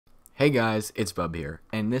Hey guys, it's Bub here,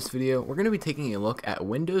 and in this video we're going to be taking a look at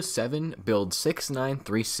Windows 7 build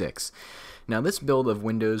 6936. Now this build of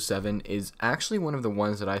Windows 7 is actually one of the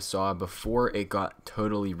ones that I saw before it got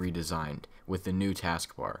totally redesigned with the new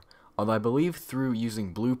taskbar. Although I believe through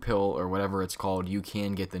using Blue Pill or whatever it's called, you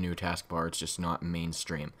can get the new taskbar, it's just not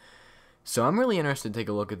mainstream. So I'm really interested to take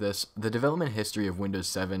a look at this. The development history of Windows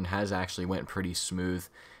 7 has actually went pretty smooth.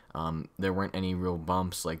 There weren't any real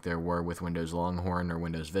bumps like there were with Windows Longhorn or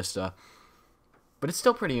Windows Vista, but it's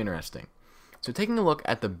still pretty interesting. So taking a look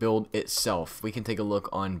at the build itself, we can take a look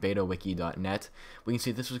on betawiki.net. We can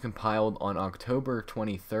see this was compiled on October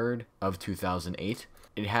 23rd of 2008.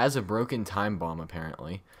 It has a broken time bomb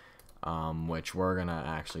apparently, which we're gonna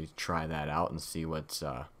actually try that out and see what's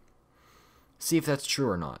see if that's true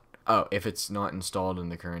or not. Oh, if it's not installed in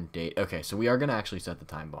the current date. Okay, so we are gonna actually set the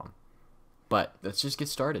time bomb. But let's just get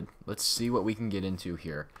started. Let's see what we can get into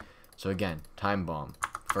here. So again, time bomb.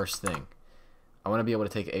 First thing, I want to be able to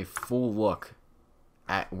take a full look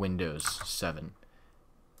at Windows 7.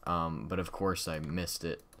 But of course I missed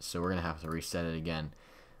it, so we're going to have to reset it again.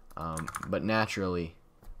 But naturally,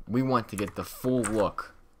 we want to get the full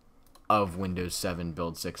look of Windows 7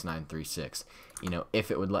 build 6936. You know,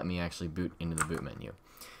 if it would let me actually boot into the boot menu.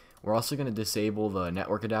 We're also going to disable the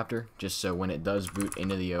network adapter, just so when it does boot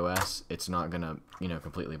into the OS, it's not going to,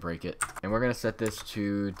 completely break it. And we're going to set this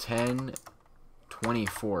to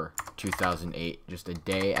 10/24/2008, just a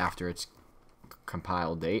day after its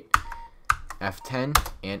compile date. F10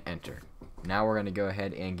 and enter. Now we're going to go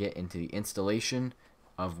ahead and get into the installation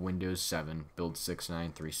of Windows 7 build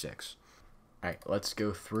 6936. Alright, let's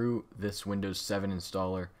go through this Windows 7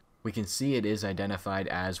 installer. We can see it is identified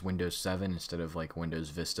as Windows 7 instead of like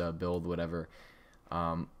Windows Vista build, whatever.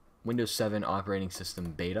 Windows 7 operating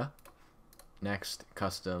system beta. Next,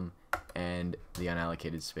 custom, and the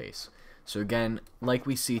unallocated space. So again, like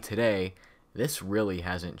we see today, this really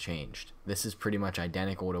hasn't changed. This is pretty much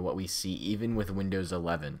identical to what we see even with Windows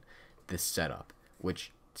 11, this setup,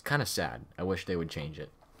 which is kind of sad. I wish they would change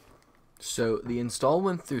it. So the install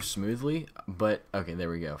went through smoothly, but okay,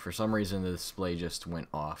 there we go. For some reason the display just went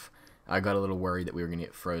off. I got a little worried that we were going to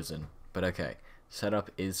get frozen, but okay.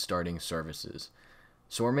 Setup is starting services.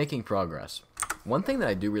 So we're making progress. One thing that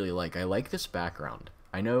I do really like, I like this background.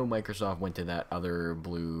 I know Microsoft went to that other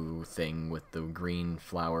blue thing with the green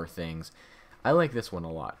flower things. I like this one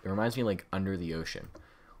a lot. It reminds me like Under the Ocean,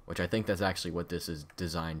 which I think that's actually what this is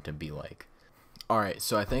designed to be like. Alright,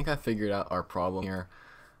 so I think I figured out our problem here.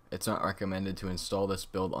 It's not recommended to install this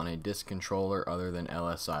build on a disk controller other than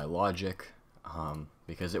LSI Logic,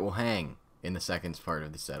 because it will hang in the seconds part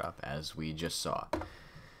of the setup, as we just saw.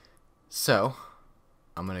 So,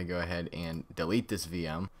 I'm going to go ahead and delete this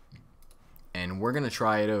VM, and we're going to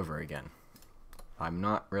try it over again. I'm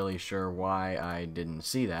not really sure why I didn't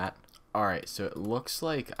see that. Alright, so it looks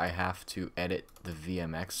like I have to edit the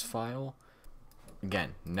Vmx file.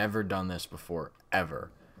 Again, never done this before,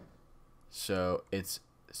 ever. So, it's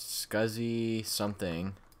SCSI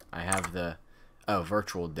something. I have the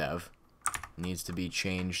virtual dev needs to be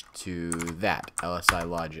changed to that LSI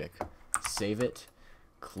Logic. Save it,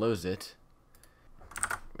 close it.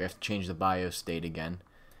 We have to change the BIOS state again,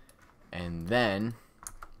 and then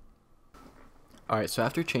alright, so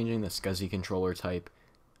after changing the SCSI controller type,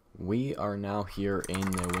 we are now here in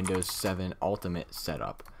the Windows 7 Ultimate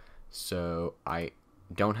setup. So I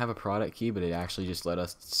don't have a product key, but it actually just let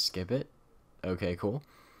us skip it. Okay, cool.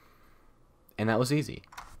 And that was easy.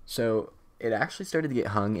 So it actually started to get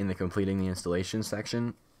hung in the completing the installation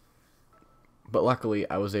section, but luckily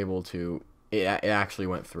I was able to, it actually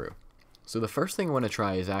went through. So the first thing I want to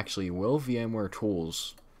try is actually, will VMware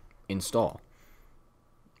tools install?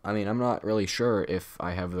 I mean, I'm not really sure if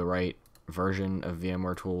I have the right version of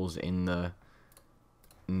VMware tools in the,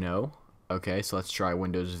 no. Okay, so let's try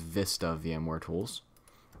Windows Vista VMware tools.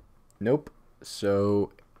 Nope.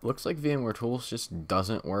 So looks like VMware tools just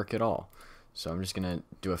doesn't work at all. So I'm just going to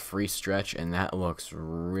do a free stretch, and that looks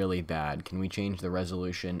really bad. Can we change the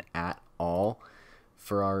resolution at all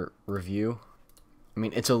for our review? I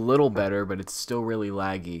mean, it's a little better, but it's still really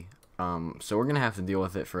laggy. So we're going to have to deal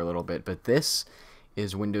with it for a little bit. But this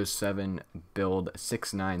is Windows 7 build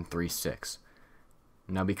 6936.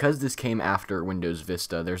 Now, because this came after Windows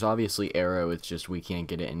Vista, there's obviously Arrow. It's just we can't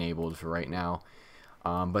get it enabled for right now.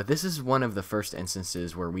 But this is one of the first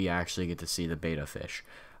instances where we actually get to see the beta fish.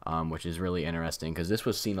 Which is really interesting because this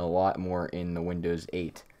was seen a lot more in the Windows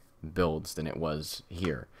 8 builds than it was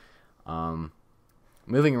here.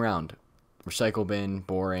 Moving around, recycle bin,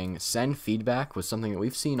 boring, send feedback was something that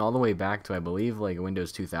we've seen all the way back to, I believe, like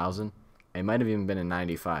Windows 2000. It might have even been in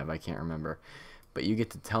 95, I can't remember. but you get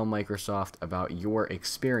to tell Microsoft about your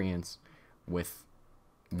experience with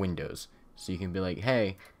Windows. So you can be like,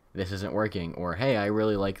 hey, this isn't working, or hey, I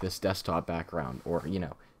really like this desktop background, or, you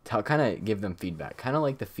know, kind of give them feedback, kind of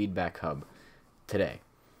like the feedback hub today.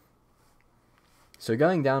 So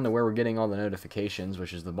going down to where we're getting all the notifications,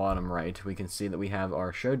 which is the bottom right, we can see that we have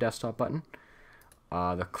our show desktop button,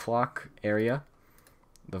 the clock area,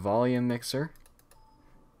 the volume mixer,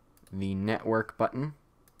 the network button,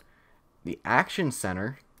 the action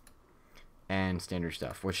center, and standard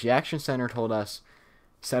stuff, which the action center told us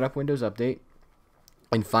set up Windows Update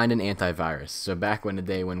and find an antivirus. So back in the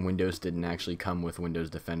day when Windows didn't actually come with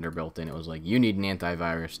Windows Defender built in, it was like, you need an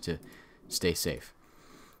antivirus to stay safe.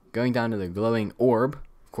 Going down to the glowing orb,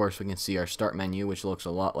 of course, we can see our start menu, which looks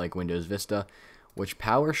a lot like Windows Vista, which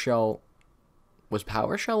PowerShell, was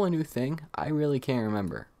PowerShell a new thing? I really can't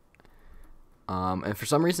remember. And for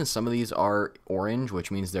some reason, some of these are orange,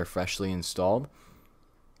 which means they're freshly installed.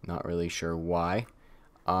 Not really sure why.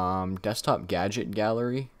 Desktop gadget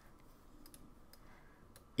gallery.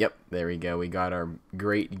 Yep, there we go. We got our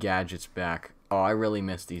great gadgets back. Oh, I really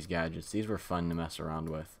miss these gadgets. These were fun to mess around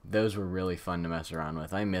with. Those were really fun to mess around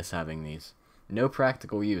with. I miss having these. No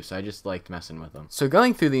practical use. I just liked messing with them. So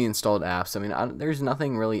going through the installed apps, I mean, there's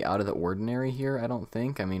nothing really out of the ordinary here, I don't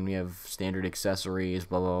think. I mean, we have standard accessories,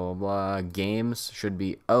 blah, blah, blah, blah. Games should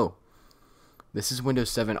be... Oh, this is Windows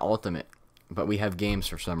 7 Ultimate, but we have games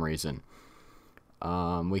for some reason.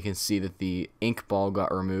 We can see that the ink ball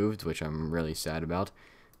got removed, which I'm really sad about.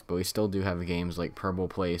 But we still do have games like Purple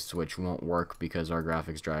Place, which won't work because our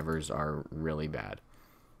graphics drivers are really bad.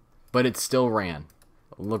 But it still ran.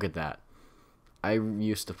 Look at that. I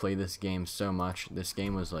used to play this game so much. This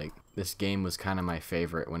game was kind of my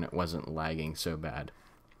favorite when it wasn't lagging so bad.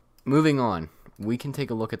 Moving on, we can take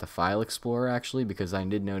a look at the File Explorer actually, because I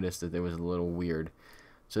did notice that it was a little weird.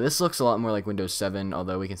 So this looks a lot more like Windows 7,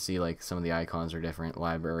 although we can see like some of the icons are different,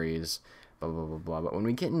 libraries, blah, blah, blah, blah. But when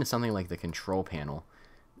we get into something like the control panel,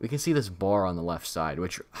 we can see this bar on the left side,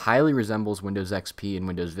 which highly resembles Windows XP and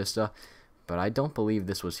Windows Vista, but I don't believe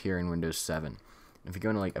this was here in Windows 7. If you go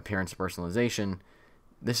into like appearance personalization,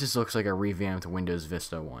 this just looks like a revamped Windows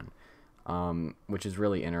Vista one, which is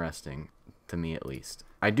really interesting to me at least.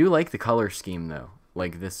 I do like the color scheme though,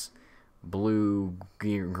 like this blue,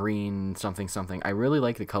 green, something, something. I really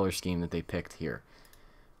like the color scheme that they picked here.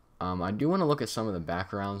 I do want to look at some of the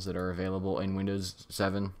backgrounds that are available in Windows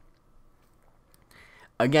 7.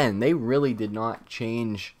 Again, they really did not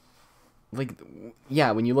change. Like,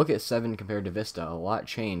 yeah, when you look at 7 compared to Vista, a lot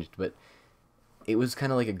changed, but it was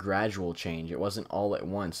kind of like a gradual change. It wasn't all at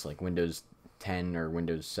once like Windows 10 or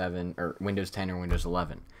Windows 7 or Windows 10 or Windows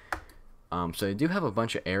 11. So they do have a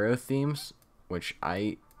bunch of arrow themes, which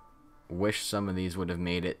I wish some of these would have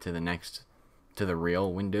made it to the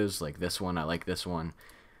real Windows. Like this one, I like this one.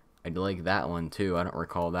 I like that one too. I don't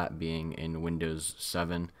recall that being in Windows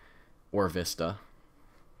 7 or Vista.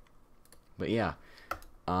 But yeah,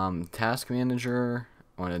 Task Manager,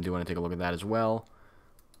 I do want to take a look at that as well.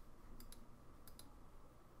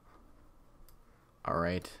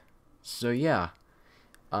 Alright, so yeah,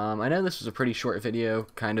 I know this was a pretty short video,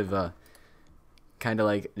 kind of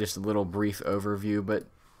like just a little brief overview, but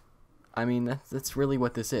I mean, that's really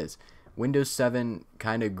what this is. Windows 7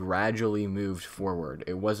 kind of gradually moved forward.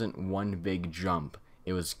 It wasn't one big jump,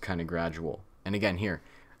 it was kind of gradual. And again, here,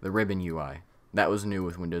 the ribbon UI, that was new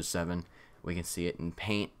with Windows 7. We can see it in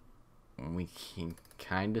Paint. We can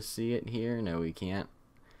kind of see it here. No, we can't.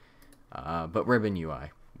 But ribbon UI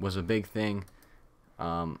was a big thing.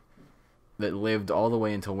 That lived all the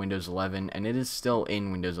way until Windows 11, and it is still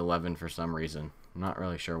in Windows 11 for some reason. I'm not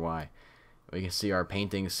really sure why. We can see our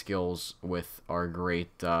painting skills with our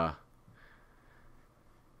great,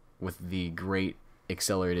 with the great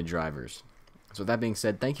accelerated drivers. So with that being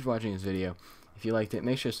said, thank you for watching this video. If you liked it,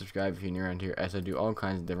 make sure to subscribe if you're new around here, as I do all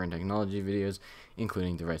kinds of different technology videos,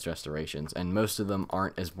 including device restorations, and most of them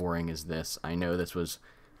aren't as boring as this. I know this was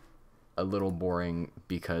a little boring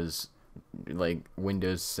because like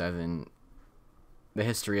Windows 7, the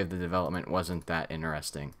history of the development wasn't that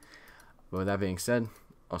interesting. But with that being said,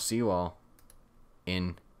 I'll see you all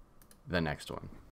in the next one.